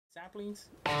Saplings?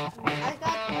 I have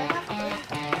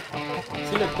three.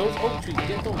 See, look, those oak trees,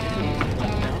 get those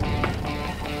trees.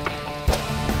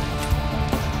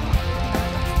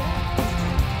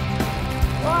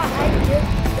 Oh, I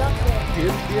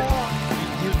just got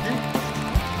it.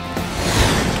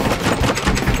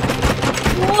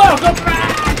 Welcome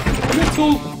back,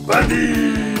 YouTube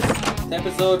buddies!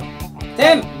 Episode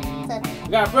 10. We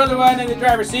got Brother 1 in the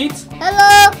driver's seat.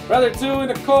 Hello. Brother 2 in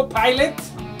the co-pilot.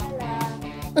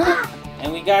 Hello.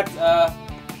 And we got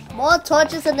More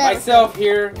torches and everything. myself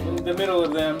here in the middle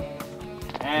of them.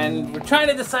 And we're trying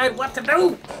to decide what to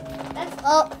do.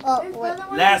 Wait.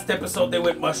 Last episode they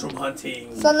went mushroom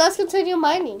hunting. So let's continue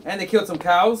mining. And they killed some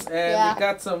cows. And we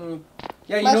got some...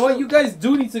 Yeah, you know what? You guys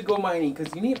do need to go mining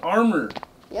because you need armor.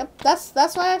 Yep, that's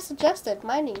why I suggested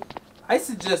mining. I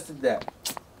suggested that.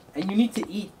 And you need to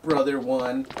eat, Brother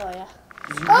 1. Oh, yeah.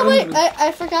 Oh, wait,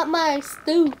 I forgot my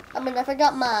stew. I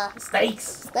forgot my...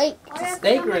 Steaks. Steak. Is it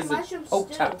steak or is it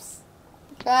oak chops?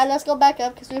 Alright, let's go back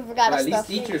up because we forgot our At stuff.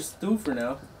 least eat your stew for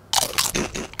now.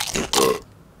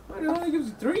 What, it only gives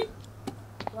you 3?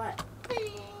 What?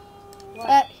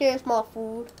 Here's more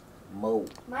food. Mo.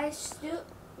 My stew.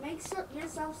 Make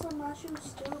yourself some mushroom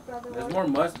stew, brother. There's more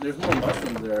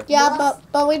mushrooms there. Yeah,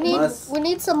 but we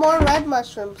need some more red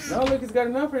mushrooms. No, look, it's got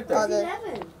enough right there. Oh,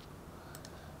 11.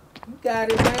 You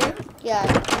got it, man.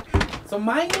 Yeah. So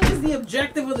mining is the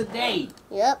objective of the day.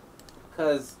 Yep.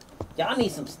 Cause y'all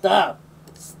need some stuff.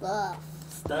 Stuff.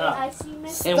 I see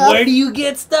And where do you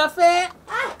get stuff at?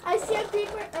 Ah, I see a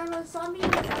creeper or a zombie.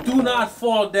 Do not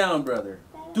fall down, brother.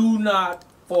 Do not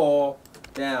fall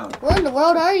down. Where in the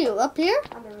world are you? Up here?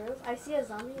 On the roof. I see a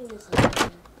zombie in this room.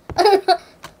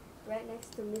 Right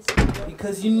next to Mesa Biome.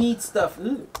 Because you need stuff.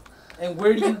 Ooh. And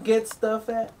where do you get stuff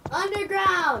at?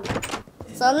 Underground.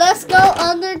 So let's go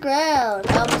underground.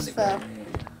 I almost fell.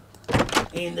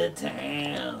 In the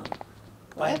town.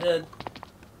 By the...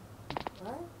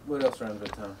 What else rhymes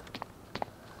with town?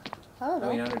 I don't know.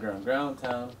 I mean underground. Ground,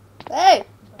 town, Hey!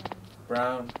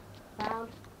 brown, Found.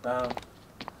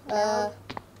 bound.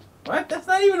 What? That's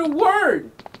not even a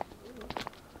word!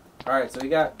 Alright, so we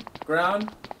got ground,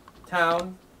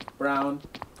 town, brown.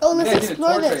 Oh, let's You guys need a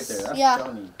explore torch this. right there. That's Yeah. what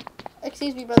y'all need.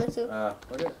 Excuse me, brother, too.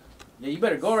 Yeah, you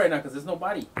better go right now because there's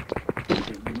nobody.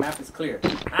 The map is clear.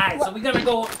 Alright, so we're gonna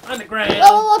go underground.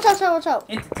 Oh, watch out.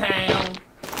 Into town.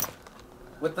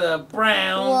 With the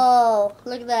brown. Whoa,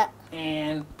 look at that.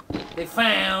 And they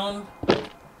found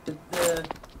the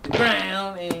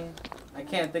ground and I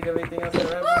can't think of anything else that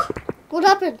happened. What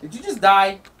happened? Did you just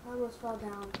die? I almost fell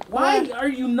down. Why are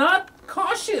you not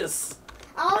cautious,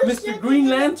 I was Mr. shooting Green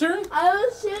Lantern? I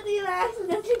was shooting and I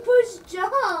accidentally pushed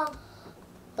jump.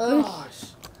 Gosh.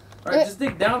 Alright, just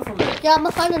dig down from there. Yeah, I'm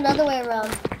gonna find another way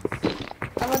around.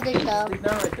 I'm gonna dig down. Dig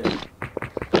down right there.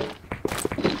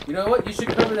 You know what? You should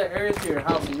cover that area to your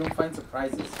house and you'll find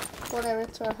surprises. Whatever,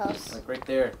 to our house. Like right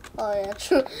there. Oh, yeah,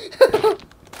 true.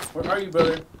 Where are you,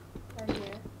 brother? Right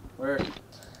here. Where? Mine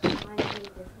in a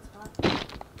different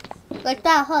spot. Like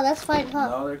that, huh? That's fine, huh?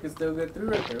 No, they can still get through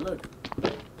right there. Look.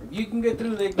 If you can get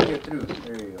through, they can get through.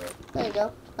 There you go. There you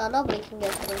go. Now nobody can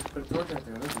get through. Put a torch right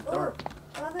there. Look, it's dark.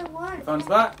 Other one. You found a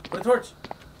spot? Put a torch.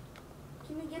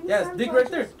 Can you give me Yes, some dig torches?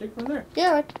 right there. Dig from there.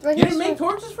 Yeah, right You here. didn't make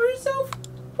torches for yourself?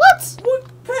 What? What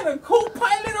kind of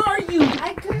co-pilot are you?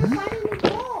 I couldn't find any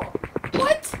coal.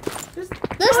 What? There's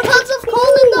tons of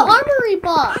coal in the armory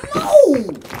box. No!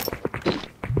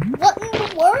 What in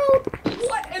the world?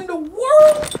 What in the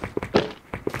world?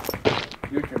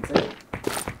 Your turn, say it.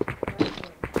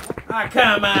 Ah,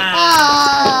 come on!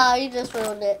 Ah, you just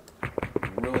ruined it. You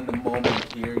ruined the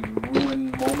moment here. You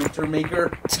ruined momenter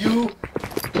maker. You.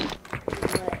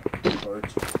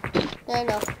 Torch. Yeah, I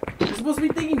know. You're supposed to be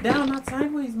digging down, not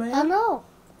sideways, man. I know.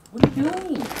 What are you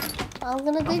doing? I'm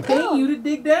gonna I'm dig paying down. you to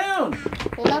dig down.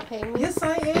 You're not paying me. Yes,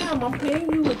 I am. I'm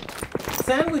paying you with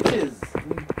sandwiches,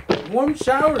 and warm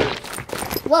showers.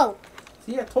 Whoa.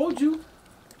 See, I told you.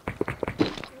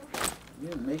 You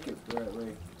didn't make it the right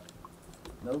way.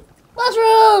 Nope.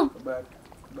 Mushroom! Go back.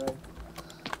 Go back.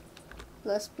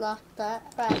 Let's block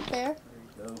that right there.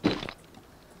 There you go.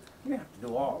 You don't have to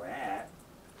do all that.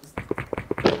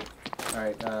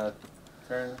 Alright,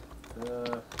 turn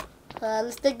the...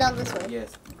 Let's dig down this way.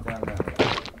 Yes, down that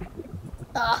way.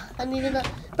 Ah, I need another.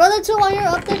 Brother 2, while you're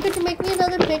up there, could you make me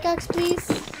another pickaxe, please?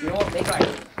 You know what? Make like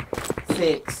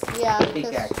 6 Yeah,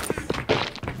 pickaxes.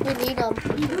 we need them. What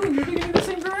are you doing? You're digging in the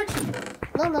same direction.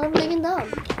 No, I'm digging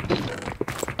down.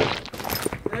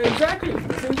 Exactly,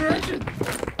 the same direction.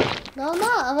 No, I'm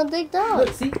not. I'm gonna dig down. Look,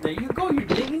 see, there you go. You're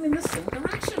digging in the same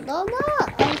direction. No, I'm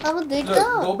not. I'm gonna dig Look,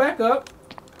 down. go back up.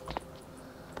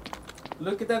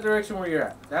 Look at that direction where you're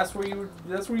at. That's where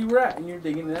you were at, and you're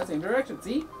digging in that same direction.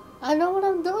 See? I know what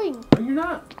I'm doing. No, you're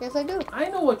not. Yes, I do. I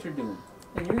know what you're doing,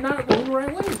 and you're not going the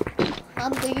right way.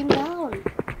 I'm digging down.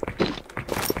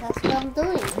 That's what I'm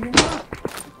doing. No, you're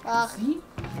not. See?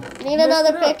 Need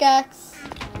another pickaxe.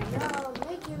 No,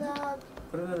 make it up.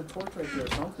 Put another torch right there or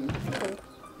something.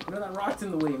 You know that rock's in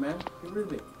the way, man. Get rid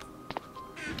of it.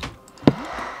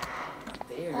 Not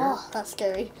there. Oh, that's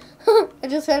scary. I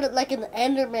just heard it like an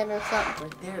Enderman or something.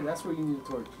 Right there. That's where you need a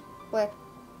torch. Where?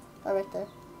 Oh, right there.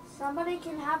 Somebody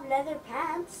can have leather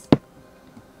pants.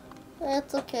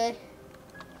 It's okay.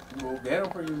 We'll get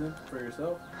them for you then, for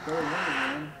yourself. Go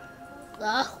ahead,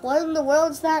 man. What in the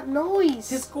world's that noise?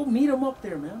 Just go meet him up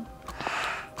there, man.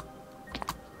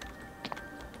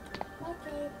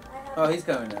 Okay, I have. Oh, he's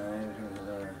coming now.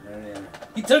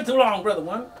 He took too long, brother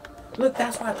one. Look,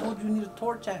 that's why I told you need a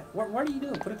torch at. What are you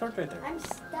doing? Put a torch right there. I'm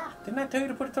stuck. Didn't I tell you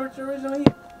to put a torch originally?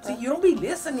 See, you don't be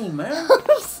listening, man.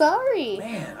 I'm sorry.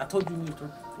 Man, I told you you need a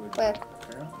torch. Where?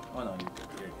 Oh, no,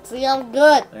 you're See, I'm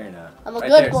good. there you're not. I'm a right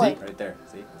good there, boy. See? Right there.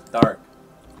 See? It's dark.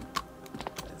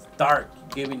 It's dark. You're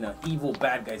giving the evil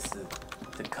bad guys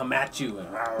to come at you. And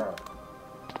rawr.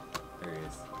 There he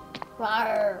is.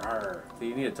 Rawr. Rawr. See,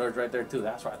 you need a torch right there, too.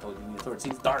 That's why I told you need a torch. See,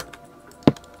 it's dark.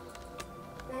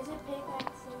 There's a pickaxe.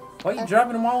 Why are you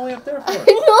dropping him all the way up there for? I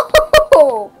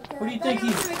know. What do you think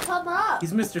he's gonna come up?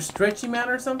 He's Mr. Stretchy Man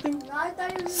or something? No, I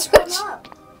thought he was gonna come up.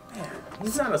 Man,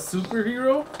 he's not a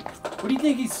superhero. What do you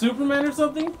think? He's Superman or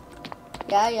something?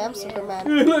 Yeah, I am Superman.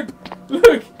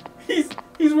 Look, he's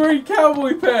wearing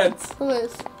cowboy pants. Who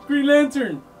is? Green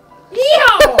Lantern.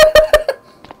 Yeah.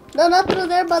 No, not through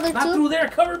there, mother. Not too. through there.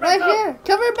 Cover it back right up. Here.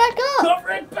 Cover it back up. Cover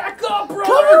it back up, bro.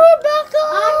 Cover it back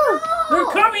up. They're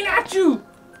coming at you.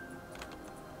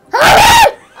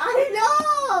 Hurry! I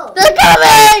know. They're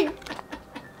coming.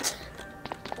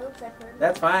 Oops, I heard.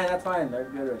 That's fine. That's fine. They're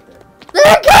good right there.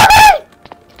 They're coming.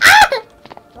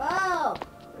 Wow.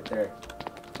 Right there.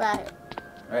 Right.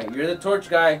 All right, you're the torch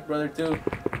guy, brother two.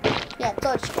 Yeah,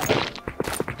 torch guy.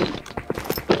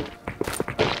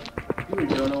 You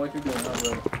really don't know what you're doing, huh,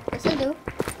 brother? Yes, I do.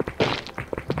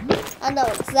 I know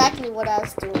exactly what I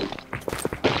was doing.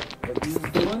 What you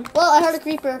doing? Well, I heard a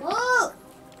creeper. Whoa.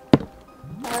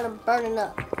 I heard him burning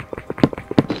up.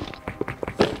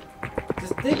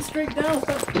 Just dig straight down.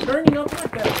 Stop turning up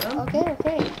like that, man.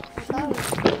 Okay. Sorry.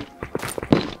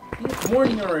 It's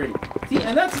morning already. See,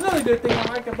 and that's another good thing I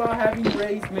like about having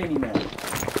raised mini-man.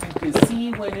 You can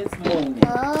see when it's moaning.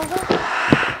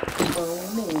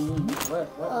 Moaning.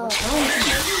 What's wrong with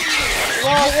you?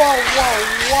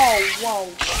 Whoa.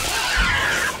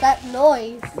 That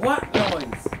noise. What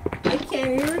noise? I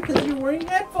can't hear it because you're wearing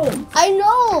headphones. I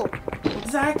know.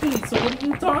 Exactly. So what are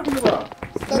you talking about?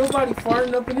 There's nobody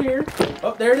farting up in here.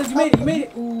 Oh, there it is. You made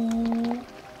it. Ooh.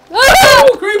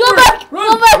 Oh, creeper! Go back. Run!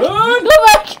 Go back. Run! Go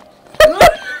back.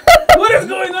 What is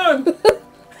going on?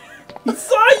 He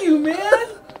saw you,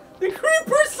 man. The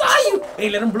creeper saw you. Hey,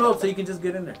 let him blow up so you can just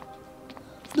get in there.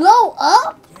 Blow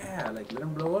up? Yeah, like let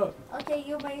him blow up. Okay,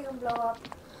 you make him blow up.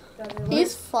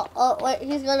 He's oh wait,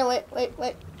 he's gonna wait.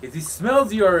 If he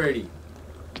smells you already,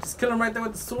 just kill him right there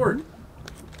with the sword.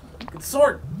 Get the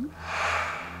sword.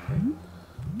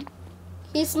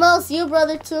 He smells you,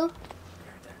 brother too.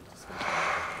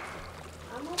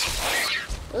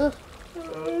 Ugh.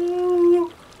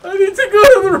 I need to go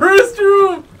to the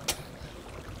restroom.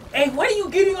 Hey, what are you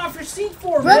getting off your seat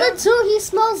for, Brother man? two, he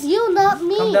smells you, not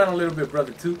me. Come down a little bit,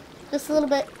 brother two. Just a little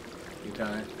bit. You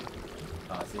coming?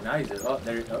 Oh, see, now he's just,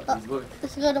 he's going.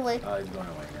 It's going away. Oh, he's going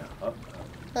away now.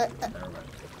 Never mind.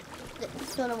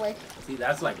 It's going away. See,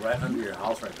 that's like right under your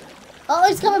house right there. Oh,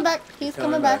 he's coming back. He's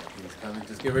coming back. He's coming.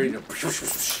 Just get ready to.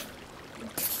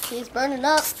 He's burning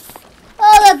up.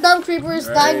 Oh, that dumb creeper is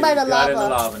dying by the got lava. in the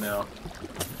lava now.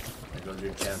 There goes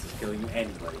your chance of killing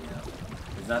anybody now.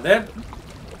 He's not dead?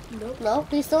 No,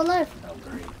 he's still alive. Oh,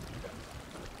 great.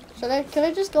 Can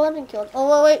I just go in and kill him?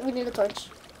 Oh, wait, we need a torch.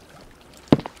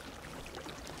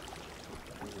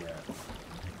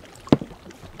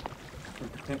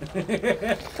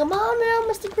 Come on now,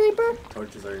 Mr. Creeper.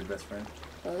 Torches are your best friend.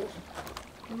 Oh.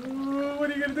 What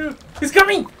are you gonna do? He's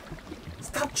coming!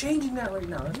 Stop changing that right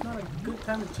now. That's not a good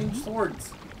time to change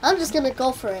swords. I'm just gonna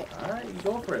go for it. Alright, you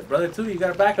go for it. Brother two, you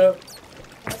gotta back up.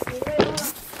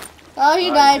 Oh, he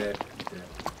died. He's dead.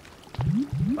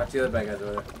 Watch the other bad guys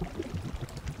over there.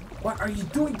 What are you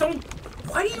doing? Don't.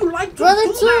 Why do you like to do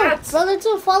that? Brother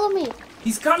two, follow me.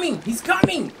 He's coming. He's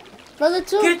coming. Brother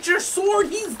two. Get your sword.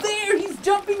 He's there. He's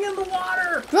jumping in the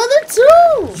water. Brother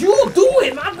two. You do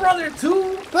it, not brother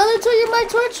two. Brother two, you're my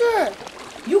torturer.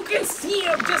 You can see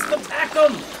him. Just attack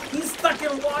him. He's stuck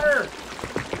in water.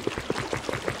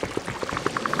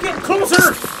 Get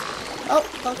closer! Oh,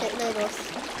 okay, there it goes.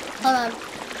 Hold on.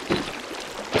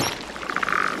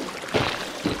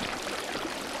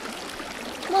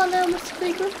 Come on now, Mr.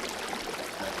 Creeper.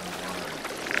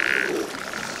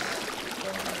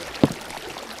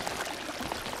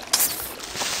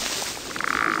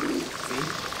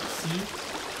 See?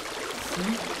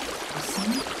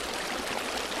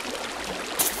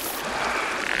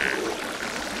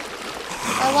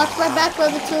 Watch my back,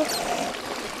 brother, too.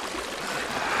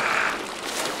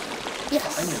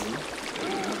 Yes.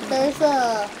 There's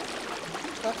a...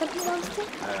 What type of monster?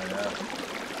 I don't know.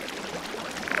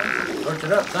 Torch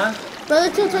it up, son. Brother,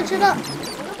 too, torch it up.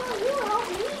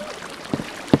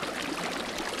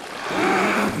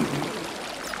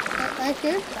 I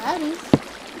hear baddies.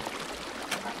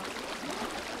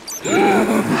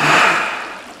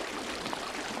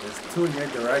 There's two in your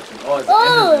direction. Oh, it's Oh!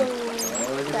 an Enderman.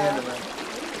 Oh, it's an Enderman.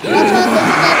 Watch out,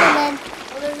 there's an Enderman.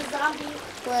 Oh, there's a zombie.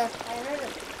 Where? I heard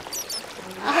it.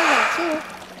 I heard that too.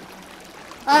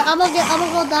 Alright, I'm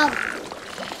gonna go down.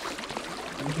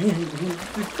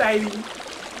 It's exciting.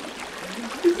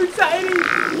 It's exciting.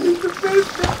 It's the best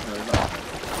stuff.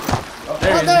 Oh,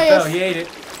 there he is. He ate it.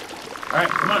 Alright,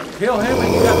 come on. Kill him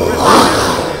and you got the rest of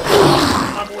the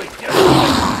Come on, boy. Get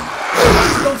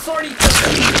him. Go, sortie.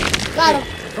 Got him.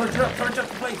 Torch up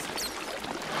the place.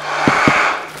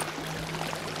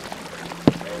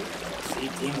 See,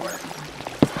 teamwork.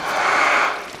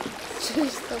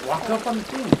 Walk up on the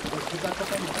thing. Get back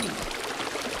up on the thing.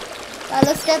 Alright,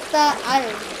 let's get that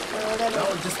iron. Or whatever. No,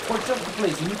 just torch up the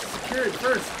place. You need to secure it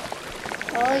first.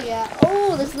 Oh, yeah.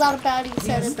 Oh, there's a lot of baddies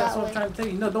headed That's that what way. I'm trying to tell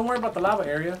you. No, don't worry about the lava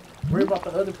area. Worry about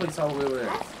the other place all the way over there.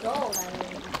 Let's go,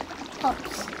 man. Oh,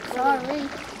 sorry.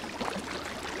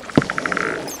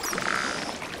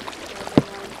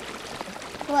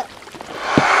 What?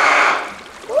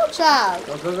 Ooh, child.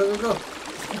 Go.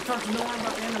 Just keep talking. Don't worry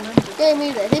about the Enderman. Give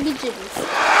me the hibby jibbies.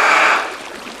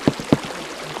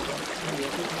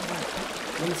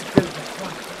 Let me secure the place.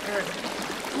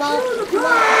 Come on.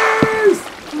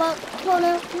 Come on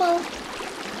now, come on.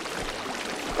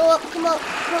 Go up, come on.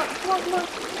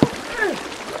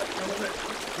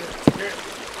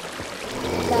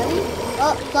 Daddy?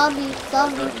 Oh, zombie.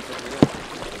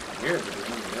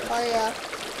 Oh, yeah.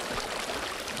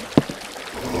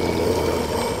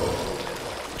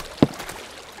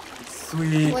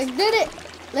 Sweet. We did it.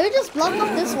 Let me just block up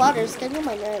this water. It's getting on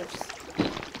my nerves.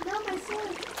 No, my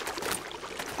son.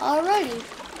 Alrighty.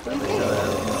 What do you think?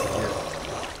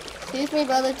 Excuse me,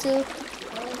 brother, too.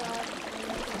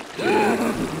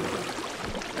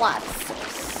 What's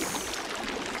this?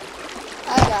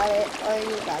 I got it. Or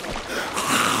you got it.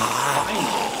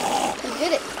 You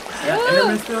did it. Yeah,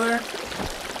 Enderman still there?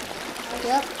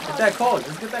 Yep. Get that code.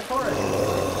 Just get that code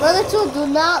right. Brother, too, do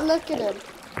not look at him.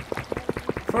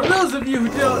 For those of you who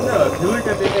don't know, if you look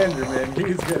at the Enderman,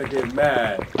 he's gonna get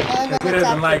mad. And He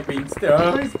doesn't like being stared.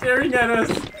 Oh, he's staring at us.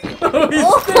 Oh, he's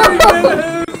Oh. staring at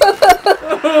us.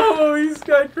 Oh, he's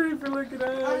got creepy looking at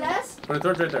us. Unless, Put a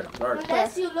torch right there. Dark.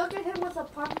 unless you look at him with a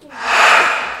pumpkin.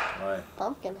 Why?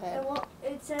 Pumpkin head.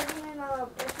 It says in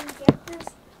if you get this,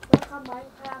 look on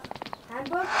Minecraft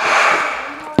handbook.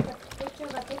 You know the picture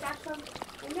of a pickaxe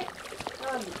in it.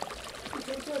 You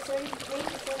go to a certain page,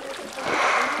 it says like a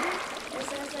pumpkin. It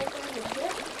says right there in the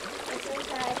tip. It says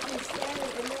that if you stand in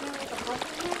the middle with a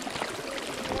pumpkin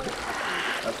head,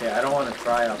 Okay, I don't want to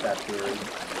try out that theory.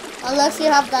 Unless you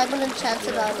have diamond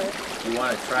enchanted armor. You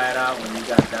want to try it out when you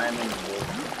got diamonds?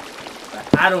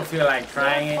 I don't feel like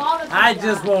trying it. I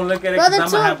just won't look at it because I'm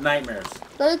going to have nightmares.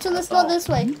 Brother, too, let's go this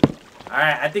way.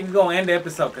 Alright, I think we're going to end the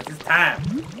episode because it's time.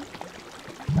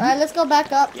 Alright, let's go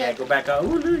back up. Yeah, go back up.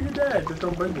 Ooh, look at that. Just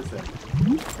don't burn this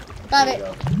thing. Got it.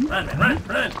 Run, man,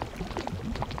 run.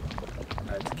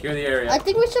 Alright, secure the area. I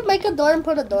think we should make a door and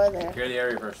put a door there. Secure the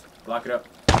area first. Block it up.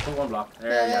 Put one block.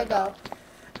 There you go.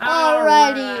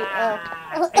 Alrighty.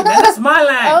 Oh. Hey, that's my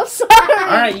line. Oh, sorry.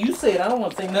 Alright, you say it. I don't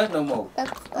want to say nothing no more.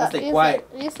 That's, I'll stay quiet.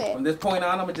 You say From it. this point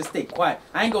on, I'm going to just stay quiet.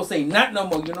 I ain't going to say nothing no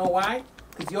more. You know why?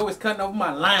 Because you always cutting over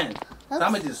my line. So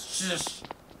I'm going to just shush.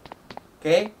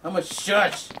 Okay? I'm going to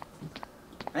shush.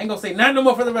 I ain't going to say nothing no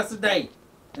more for the rest of the day.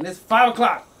 And it's 5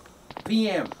 o'clock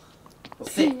p.m. or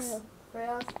 6. so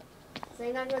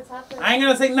you're not going to talk to I ain't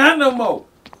going to say nothing no more.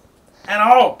 At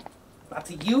all. Not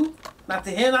to you. Not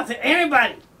to him. Not to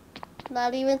anybody.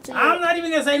 Not even to you. I'm not even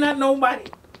going to say nothing to nobody.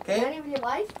 Not Okay? even your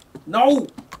wife? No.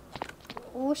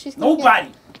 Ooh, she's gonna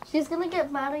Nobody. She's gonna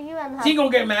get mad at you and have... She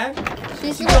going to get mad.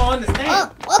 She's She gonna... don't understand.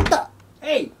 Oh, what the?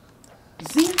 Hey, you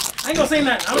see? I ain't gonna say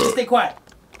nothing. I'm gonna just stay quiet.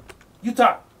 You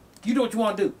talk. You do what you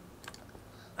want to do.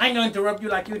 I ain't gonna interrupt you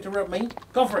like you interrupt me.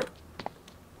 Go for it.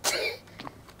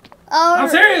 I'm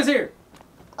serious here.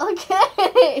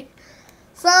 Okay.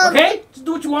 So. Okay? Just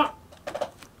do what you want.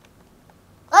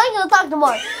 I ain't gonna talk no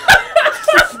more.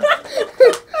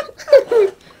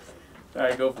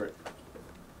 Alright, go for it.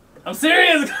 I'm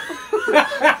serious!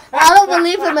 I don't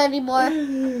believe him anymore.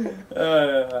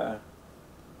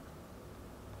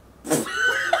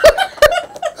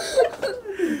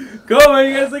 Go, man.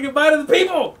 You gotta say goodbye to the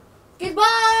people.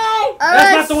 Goodbye!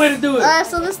 That's not the way to do it. Alright,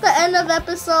 so this is the end of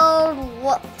episode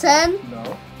 10?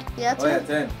 No. Yeah, 10. Oh, yeah,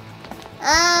 10.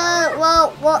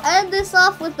 Well, we'll end this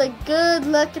off with a good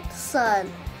look at the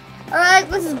sun. Alright,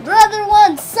 this is Brother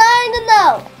One signing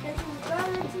out. This is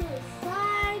Brother 2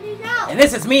 signing out. And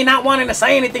this is me not wanting to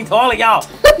say anything to all of y'all.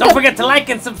 Don't forget to like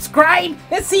and subscribe.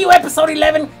 And see you episode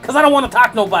 11, because I don't want to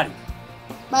talk nobody.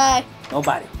 Bye.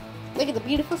 Nobody. Look at the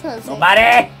beautiful sunset.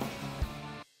 Nobody.